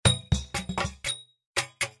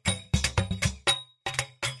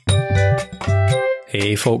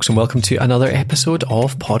Hey folks, and welcome to another episode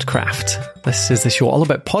of Podcraft. This is the show all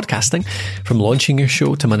about podcasting, from launching your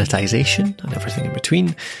show to monetization and everything in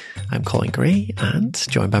between. I'm Colin Gray and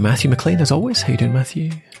joined by Matthew McLean as always. How you doing,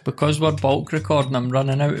 Matthew? Because we're bulk recording, I'm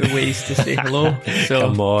running out of ways to say hello. So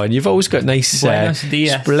come on, you've always got nice, buenos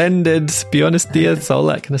dias. Splendid, buenos dias, all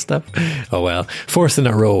that kind of stuff. Oh well, fourth in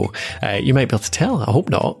a row. You might be able to tell, I hope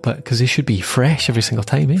not, but because they should be fresh every single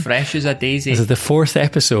time, eh? Fresh as a daisy. This is the fourth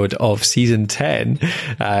episode of season 10,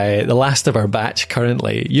 the last of our batch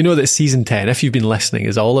currently. You know that season 10, if you've been listening,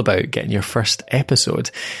 is all about getting your first episode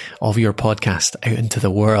of your podcast out into the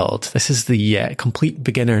world. This is the complete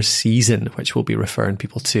beginner's season, which we'll be referring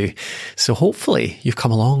people to. So hopefully you've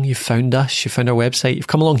come along, you've found us, you've found our website, you've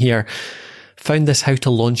come along here, found this how to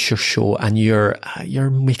launch your show, and you're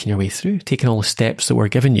making your way through, taking all the steps that we're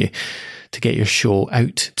giving you to get your show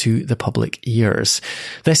out to the public ears.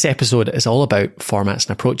 This episode is all about formats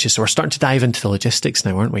and approaches. So we're starting to dive into the logistics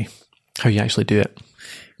now, aren't we? How you actually do it.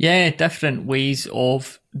 Yeah, different ways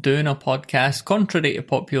of doing a podcast. Contrary to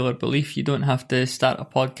popular belief, you don't have to start a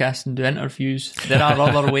podcast and do interviews. There are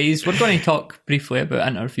other ways. We're going to talk briefly about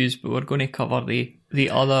interviews, but we're going to cover the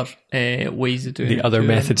other ways of doing it. The other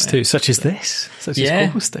methods too, such as this, such as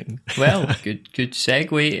co-hosting. Well, good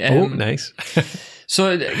segue. Oh, nice.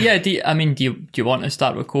 So yeah, do you want to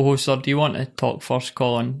start with co-hosts, or do you want to talk first,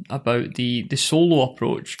 Colin, about the solo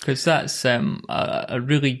approach? Because that's a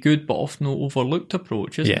really good but often overlooked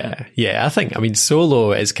approach, isn't it? Yeah, I think,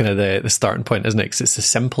 solo is kind of the starting point, isn't it? Because it's the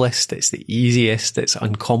simplest, it's the easiest, it's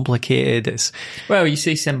uncomplicated. Well, you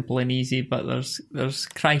say simple and easy, but there's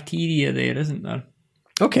criteria there, isn't there?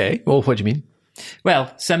 Okay, well, what do you mean?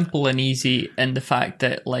 Well, simple and easy in the fact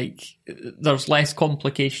that, there's less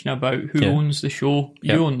complication about who owns the show.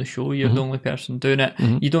 You own the show. You're the only person doing it.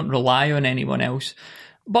 You don't rely on anyone else.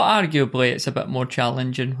 But arguably, it's a bit more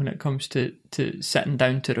challenging when it comes to sitting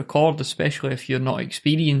down to record, especially if you're not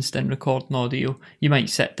experienced in recording audio. You might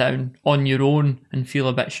sit down on your own and feel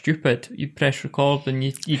a bit stupid. You press record and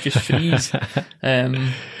you just freeze.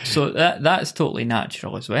 So that's totally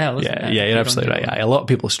natural as well, isn't it? Yeah, you're absolutely right. A lot of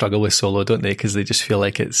people struggle with solo, don't they? Because they just feel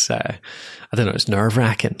like it's, it's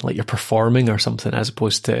nerve-wracking, like you're performing or something, as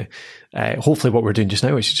opposed to, hopefully what we're doing just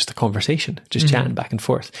now is just a conversation, just chatting back and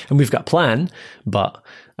forth. And we've got a plan, but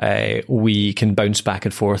we can bounce back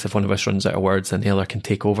and forth. If one of us runs out of words, then the other can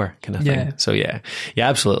take over, kind of thing. So yeah,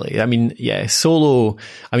 absolutely. Solo,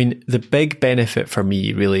 the big benefit for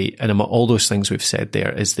me really, and all those things we've said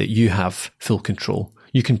there, is that you have full control.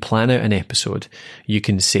 You can plan out an episode. You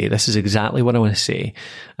can say, this is exactly what I want to say.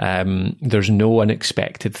 There's no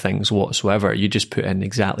unexpected things whatsoever. You just put in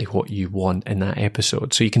exactly what you want in that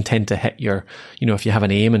episode. So you can tend to hit your, if you have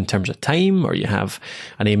an aim in terms of time, or you have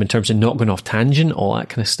an aim in terms of not going off tangent, all that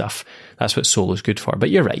kind of stuff. That's what solo is good for. But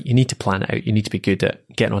you're right. You need to plan it out. You need to be good at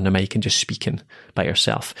getting on the mic and just speaking by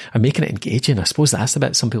yourself and making it engaging. I suppose that's the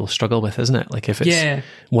bit some people struggle with, isn't it? Like if it's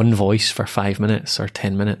one voice for 5 minutes or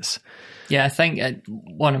 10 minutes. Yeah, I think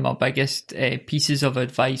one of my biggest pieces of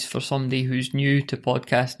advice for somebody who's new to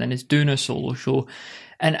podcasting is doing a solo show.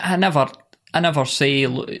 And I never say,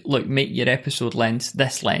 look, make your episode length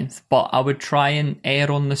this length, but I would try and err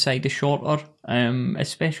on the side of shorter,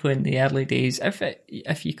 especially in the early days.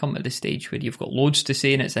 If you come to the stage where you've got loads to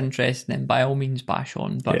say and it's interesting, then by all means bash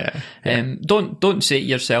on. But don't say to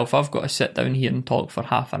yourself, I've got to sit down here and talk for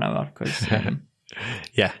half an hour, because...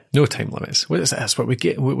 Yeah, no time limits. That's what we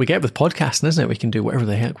get with podcasting, isn't it? We can do whatever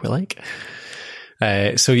the heck we like.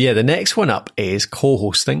 The next one up is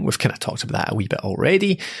co-hosting. We've kind of talked about that a wee bit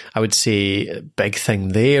already. I would say a big thing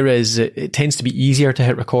there is it tends to be easier to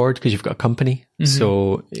hit record because you've got a company.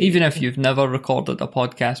 So even if you've never recorded a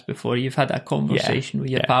podcast before, you've had a conversation with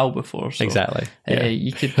your pal before. So, exactly.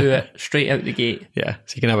 You could do it straight out the gate. Yeah,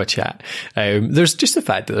 so you can have a chat. There's just the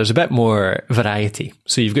fact that there's a bit more variety.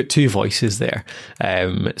 So you've got two voices there.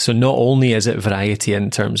 So not only is it variety in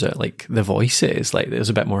terms of the voices, there's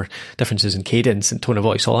a bit more differences in cadence and tone of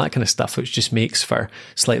voice, all that kind of stuff, which just makes for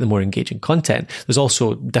slightly more engaging content. There's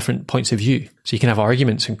also different points of view. So you can have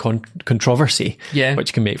arguments and controversy,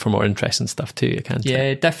 which can make for more interesting stuff too.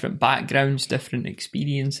 Different backgrounds, different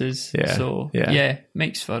experiences.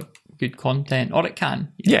 Makes for good content, or it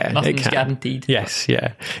can. Nothing's guaranteed. Yes,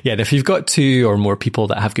 yeah. And if you've got two or more people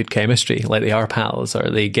that have good chemistry, like they are pals or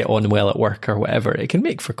they get on well at work or whatever, it can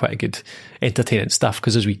make for quite a good entertaining stuff,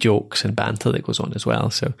 because there's wee jokes and banter that goes on as well.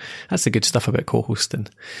 So that's the good stuff about co-hosting.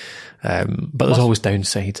 But there's always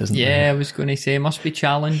downsides, isn't there? Yeah, I was going to say, must be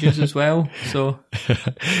challenges as well. So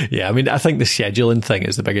I think the scheduling thing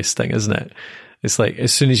is the biggest thing, isn't it? It's like,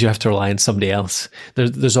 as soon as you have to rely on somebody else,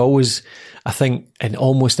 there's always, I think, in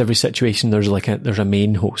almost every situation, there's a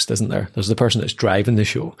main host, isn't there? There's the person that's driving the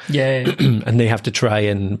show. Yeah. And they have to try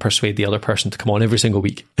and persuade the other person to come on every single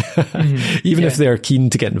week. Even if they're keen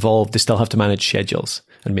to get involved, they still have to manage schedules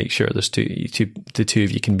and make sure the two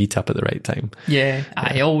of you can meet up at the right time. Yeah.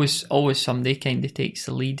 Always somebody kind of takes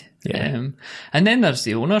the lead. Yeah. And then there's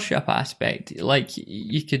the ownership aspect. Like,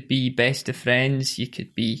 you could be best of friends, you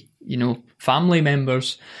could be, family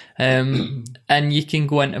members, and you can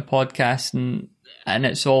go into podcasting and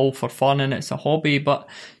it's all for fun and it's a hobby, but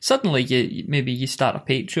suddenly you start a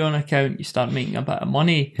Patreon account, you start making a bit of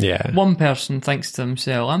money. Yeah. One person thinks to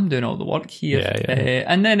themselves, I'm doing all the work here.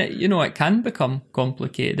 And then, it can become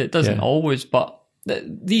complicated. It doesn't always, but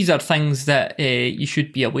these are things that you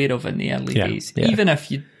should be aware of in the early days. Yeah. Even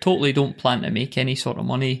if you totally don't plan to make any sort of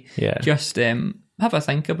money, just have a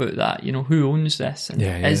think about that. Who owns this? And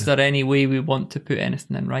is there any way we want to put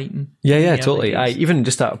anything in writing? Yeah, totally. Even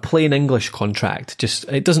just a plain English contract,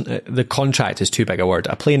 the contract is too big a word.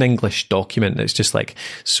 A plain English document that's just like,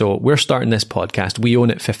 so we're starting this podcast, we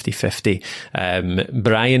own it 50-50.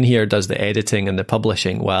 Brian here does the editing and the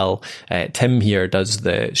publishing, while Tim here does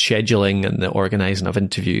the scheduling and the organising of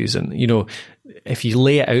interviews. And, if you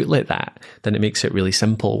lay it out like that, then it makes it really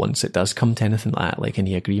simple once it does come to anything like that, like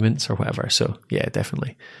any agreements or whatever. So yeah,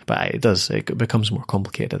 definitely. But it becomes more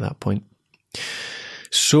complicated at that point.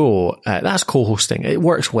 So that's co-hosting. It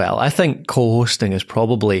works well. I think co-hosting is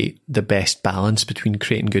probably the best balance between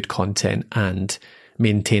creating good content and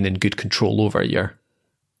maintaining good control over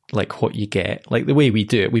what you get. Like the way we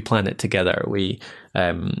do it, we plan it together.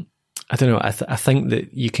 I don't know. I think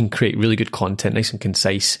that you can create really good content, nice and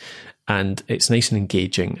concise, and it's nice and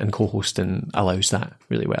engaging, and co-hosting allows that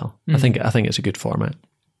really well. I think it's a good format.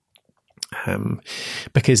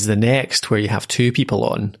 Because the next, where you have two people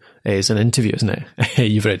on, is an interview, isn't it?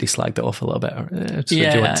 You've already slagged it off a little bit. So do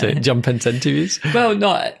you want to jump into interviews? Well,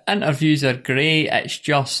 no, interviews are great. It's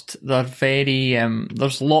just they're very.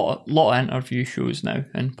 There's a lot of interview shows now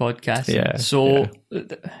in podcasting. Yeah, so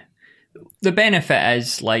the benefit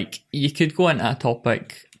is, like, you could go into a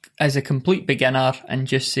topic as a complete beginner and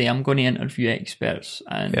just say, I'm going to interview experts,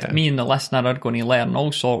 and me and the listener are going to learn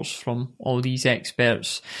all sorts from all these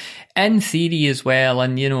experts in theory as well.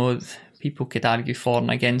 And people could argue for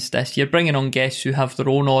and against this. You're bringing on guests who have their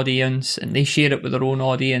own audience and they share it with their own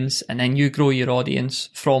audience, and then you grow your audience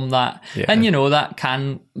from that. And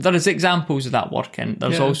there is examples of that working.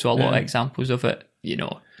 There's also a lot of examples of it.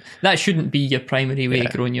 That shouldn't be your primary way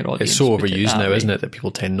of growing your audience. It's so overused now, isn't it, that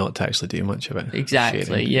people tend not to actually do much of it.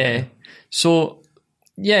 Exactly, yeah. So,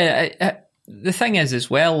 the thing is as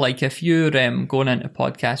well, like, if you're going into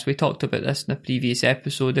podcasts, we talked about this in a previous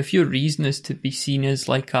episode, if your reason is to be seen as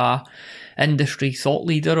like a industry thought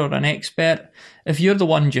leader or an expert, if you're the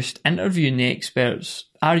one just interviewing the experts,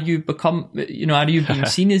 are you being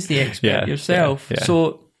seen as the expert yourself?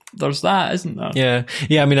 So there's that, isn't there?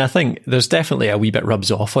 Yeah. I mean, I think there's definitely a wee bit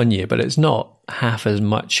rubs off on you, but it's not half as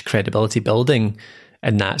much credibility building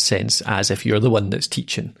in that sense as if you're the one that's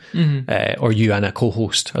teaching, or you and a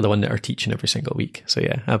co-host are the one that are teaching every single week. So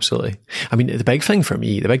yeah, absolutely. I mean, the big thing for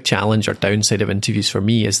me, the big challenge or downside of interviews for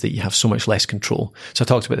me is that you have so much less control. So I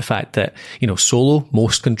talked about the fact that, solo,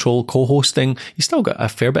 most control, co-hosting, you still got a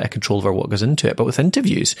fair bit of control over what goes into it. But with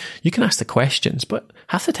interviews, you can ask the questions, but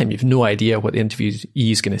half the time you've no idea what the interviewee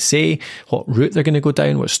is going to say, what route they're going to go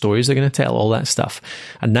down, what stories they're going to tell, all that stuff.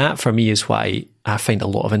 And that for me is why I find a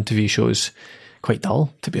lot of interview shows quite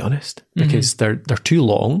dull, to be honest, because they're too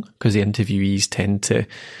long, because the an interviewee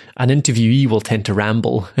will tend to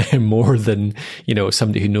ramble more than,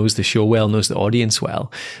 somebody who knows the show well, knows the audience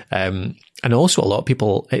well. And also a lot of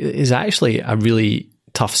people, it is actually a really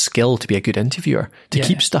tough skill to be a good interviewer, to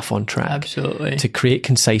keep stuff on track. Absolutely. To create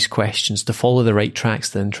concise questions, to follow the right tracks,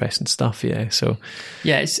 the interesting stuff. Yeah. So.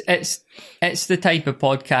 Yeah, it's the type of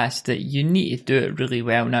podcast that you need to do it really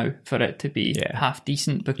well now for it to be half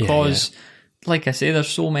decent, because like I say, there's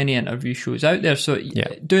so many interview shows out there. So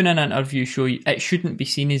doing an interview show, it shouldn't be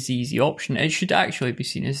seen as the easy option. It should actually be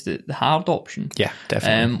seen as the hard option. Yeah,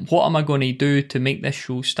 definitely. What am I going to do to make this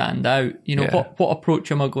show stand out? What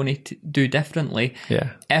approach am I going to do differently?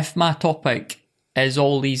 Yeah. If my topic is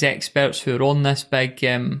all these experts who are on this big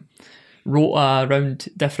rota around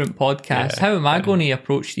different podcasts, how am I going to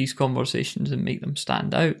approach these conversations and make them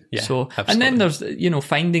stand out? So, absolutely. And then there's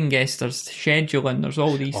finding guests, there's scheduling, there's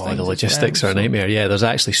all these things. The logistics are a nightmare. Yeah, there's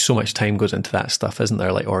actually so much time goes into that stuff, isn't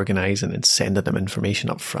there? Like organising and sending them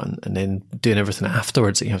information up front, and then doing everything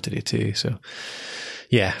afterwards that you have to do too. So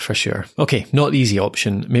Yeah, for sure. Okay, not the easy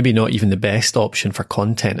option, maybe not even the best option for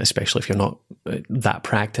content, especially if you're not that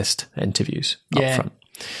practiced interviews up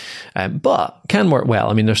front. But can work well.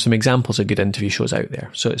 I mean, there's some examples of good interview shows out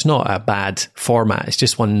there. So it's not a bad format. It's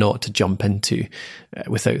just one not to jump into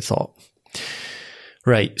without thought.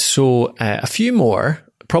 Right. So a few more.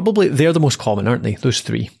 Probably they're the most common, aren't they? Those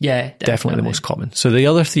three. Yeah, definitely the most common. So the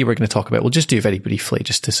other three we're going to talk about, we'll just do very briefly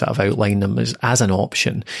just to sort of outline them as an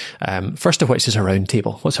option. First of which is a round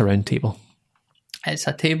table. What's a round table? It's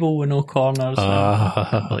a table with no corners. I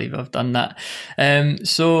can't believe I've done that.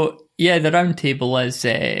 So yeah, the round table is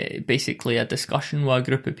basically a discussion with a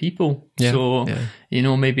group of people. Yeah, so,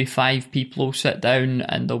 maybe 5 people will sit down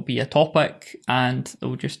and there'll be a topic and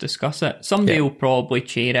they'll just discuss it. Somebody will probably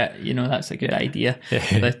chair it. That's a good idea.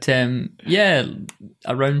 But a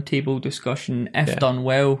round table discussion, if done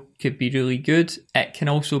well, could be really good. It can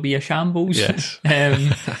also be a shambles. Yes.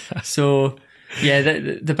 So... yeah,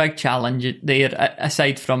 the big challenge there,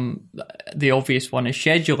 aside from the obvious one, is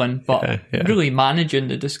scheduling, but really managing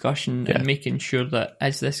the discussion and making sure that,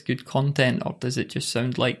 is this good content or does it just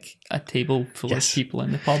sound like a table full of people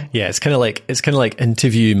in the pub? Yeah, it's kind of like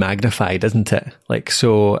interview magnified, isn't it? Like,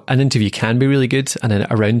 so an interview can be really good, and then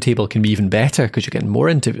a round table can be even better because you're getting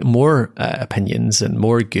more opinions and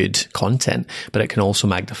more good content, but it can also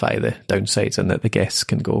magnify the downsides and that the guests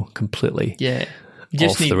can go completely. Yeah. You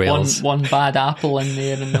just need one bad apple in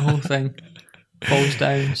there and the whole thing falls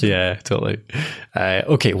down. So. Yeah, totally.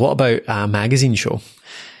 Okay, what about a magazine show?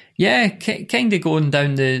 Yeah, kind of going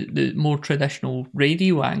down the more traditional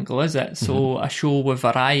radio angle, is it? So a show with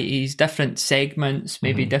varieties, different segments,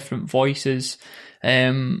 maybe different voices.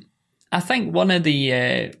 I think one of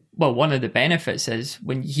the benefits is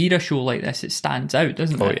when you hear a show like this, it stands out,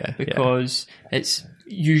 doesn't it? Yeah, because it's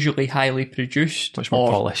usually highly produced, much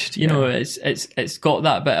more polished. It's got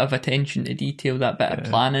that bit of attention to detail, that bit of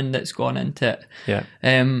planning that's gone into it. Yeah.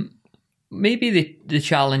 Maybe the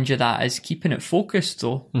challenge of that is keeping it focused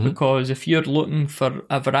though, because if you're looking for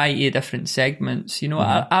a variety of different segments,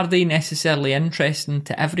 are they necessarily interesting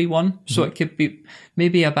to everyone? So it could be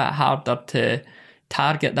maybe a bit harder to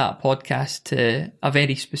target that podcast to a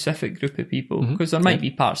very specific group of people, because there might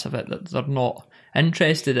be parts of it that they're not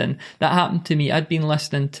interested in. That happened to me. I'd been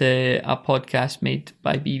listening to a podcast made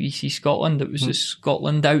by BBC Scotland. It was the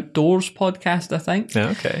Scotland Outdoors podcast, I think. Yeah,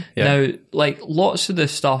 okay. Yeah. Now, like, lots of the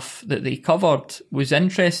stuff that they covered was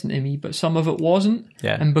interesting to me, but some of it wasn't.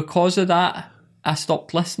 Yeah. And because of that, I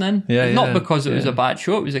stopped listening. Not because it was a bad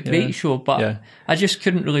show, it was a great show, but I just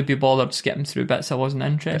couldn't really be bothered skipping through bits I wasn't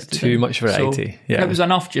interested in. Too much variety. So it was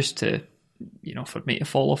enough just to, for me to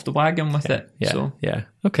fall off the wagon with it. Yeah.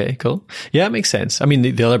 Okay, cool. Yeah, it makes sense. I mean,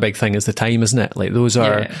 the other big thing is the time, isn't it? Like, those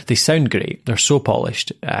are, they sound great. They're so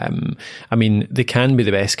polished. I mean, they can be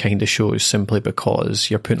the best kind of shows simply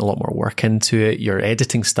because you're putting a lot more work into it. You're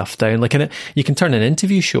editing stuff down. Like, you can turn an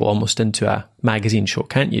interview show almost into a magazine show,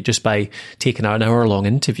 can't you? Just by taking out an hour-long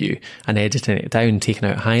interview and editing it down, taking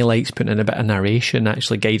out highlights, putting in a bit of narration,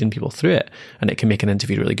 actually guiding people through it. And it can make an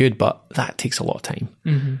interview really good, but that takes a lot of time.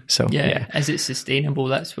 So, Is it sustainable?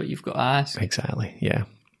 That's what you've got to ask. Exactly, yeah.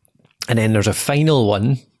 And then there's a final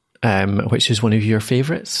one, which is one of your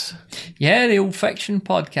favourites. Yeah, the old fiction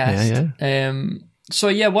podcast.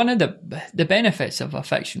 Yeah. One of the benefits of a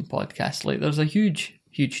fiction podcast, like, there's a huge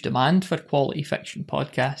demand for quality fiction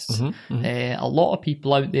podcasts. A lot of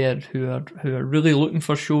people out there who are really looking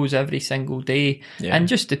for shows every single day, and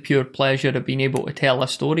just the pure pleasure of being able to tell a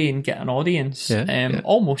story and get an audience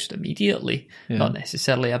almost immediately. Not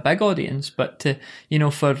necessarily a big audience, but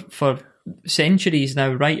for centuries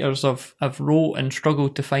now, writers have wrote and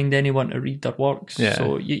struggled to find anyone to read their works.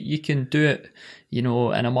 So you can do it, in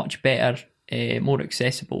a much better, more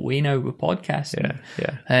accessible way now with podcasting.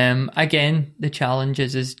 Again, the challenge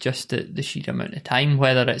is just the sheer amount of time,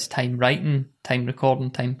 whether it's time writing, time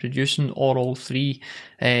recording, time producing, or all three.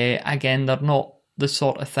 Again, they're not the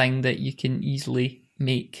sort of thing that you can easily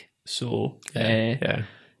make. So, the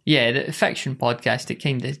fiction podcast,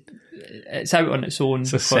 it's out on its own.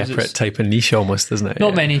 It's a separate type of niche almost, isn't it?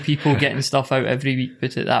 Not many people getting stuff out every week,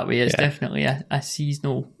 put it that way. It's definitely a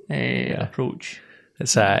seasonal approach.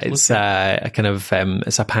 It's a kind of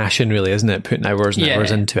it's a passion, really, isn't it? Putting hours and hours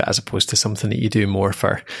into it, as opposed to something that you do more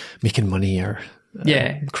for making money or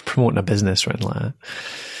promoting a business or anything like that.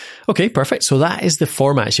 Okay, perfect. So that is the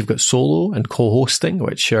formats. You've got solo and co-hosting,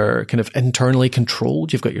 which are kind of internally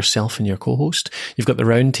controlled. You've got yourself and your co-host. You've got the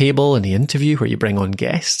round table and the interview where you bring on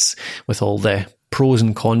guests with all the pros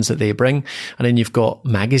and cons that they bring. And then you've got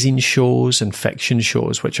magazine shows and fiction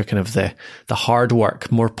shows, which are kind of the hard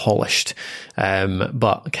work, more polished,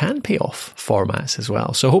 but can pay off formats as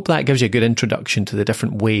well. So I hope that gives you a good introduction to the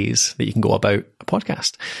different ways that you can go about a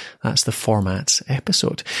podcast. That's the formats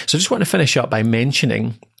episode. So I just want to finish up by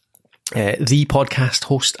mentioning the Podcast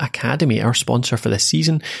Host Academy, our sponsor for this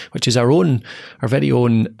season, which is our very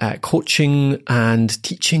own coaching and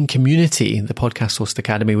teaching community, the Podcast Host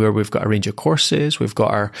Academy, where we've got a range of courses. We've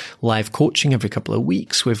got our live coaching every couple of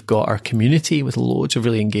weeks. We've got our community with loads of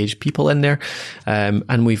really engaged people in there.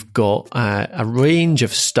 And we've got a range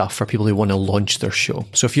of stuff for people who want to launch their show.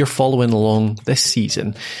 So if you're following along this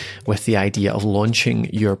season with the idea of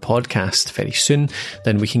launching your podcast very soon,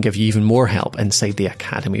 then we can give you even more help inside the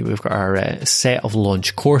Academy. We've got our set of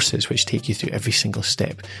launch courses which take you through every single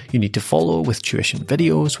step you need to follow, with tuition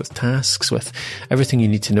videos, with tasks, with everything you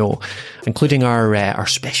need to know, including our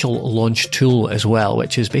special launch tool as well,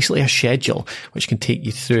 which is basically a schedule which can take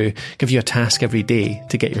you through, give you a task every day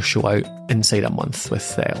to get your show out inside a month,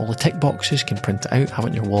 with all the tick boxes. You can print it out, have it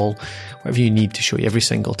on your wall, whatever you need to show you every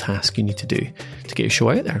single task you need to do to get your show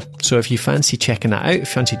out there. So if you fancy checking that out, if you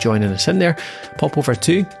fancy joining us in there, pop over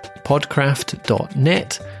to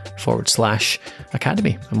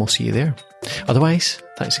podcraft.net/academy and we'll see you there. Otherwise,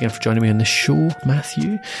 thanks again for joining me on the show,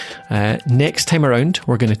 Matthew. Next time around,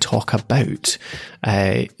 we're going to talk about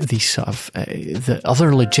the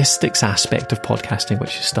other logistics aspect of podcasting,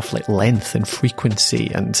 which is stuff like length and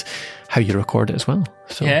frequency and how you record it as well.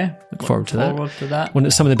 So look forward to that. One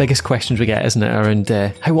of some of the biggest questions we get, isn't it, around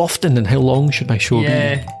how often and how long should my show be?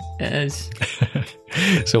 Yeah, it is.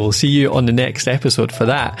 So we'll see you on the next episode for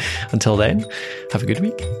that. Until then, have a good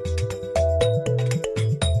week.